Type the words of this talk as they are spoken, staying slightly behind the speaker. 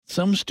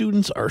Some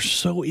students are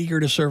so eager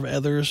to serve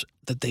others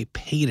that they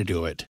pay to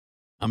do it.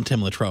 I'm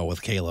Tim Luttrell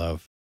with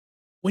K-Love.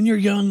 When you're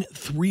young,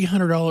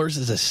 $300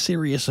 is a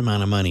serious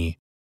amount of money.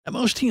 And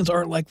most teens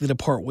aren't likely to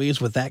part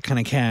ways with that kind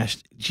of cash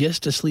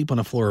just to sleep on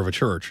the floor of a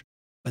church.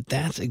 But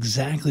that's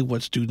exactly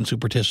what students who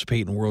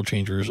participate in World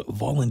Changers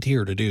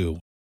volunteer to do.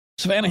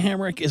 Savannah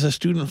Hamrick is a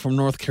student from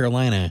North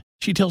Carolina.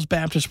 She tells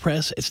Baptist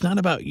Press it's not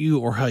about you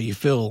or how you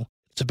feel,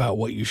 it's about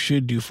what you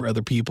should do for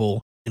other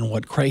people and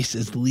what Christ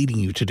is leading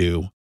you to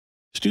do.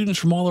 Students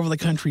from all over the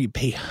country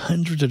pay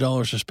hundreds of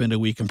dollars to spend a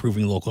week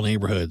improving local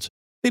neighborhoods.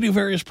 They do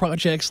various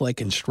projects like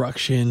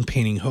construction,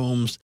 painting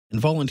homes,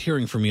 and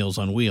volunteering for Meals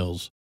on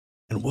Wheels.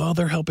 And while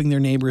they're helping their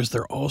neighbors,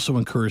 they're also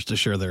encouraged to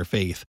share their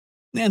faith.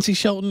 Nancy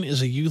Shelton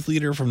is a youth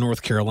leader from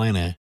North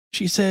Carolina.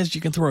 She says you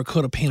can throw a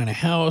coat of paint on a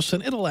house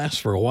and it'll last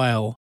for a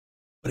while.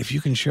 But if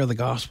you can share the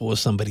gospel with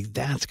somebody,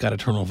 that's got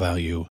eternal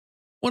value.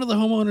 One of the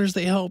homeowners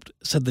they helped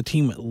said the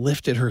team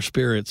lifted her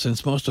spirits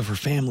since most of her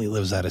family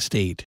lives out of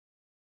state.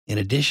 In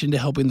addition to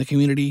helping the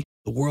community,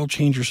 the World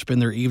Changers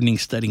spend their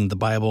evenings studying the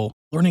Bible,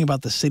 learning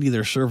about the city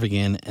they're serving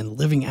in, and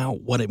living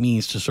out what it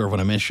means to serve on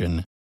a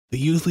mission. The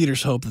youth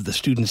leaders hope that the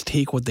students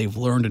take what they've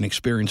learned and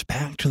experienced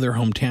back to their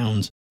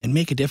hometowns and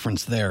make a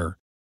difference there.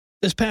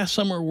 This past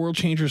summer, World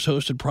Changers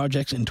hosted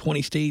projects in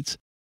 20 states,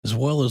 as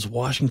well as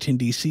Washington,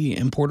 D.C.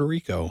 and Puerto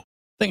Rico.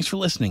 Thanks for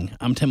listening.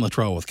 I'm Tim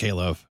Luttrell with K-Love.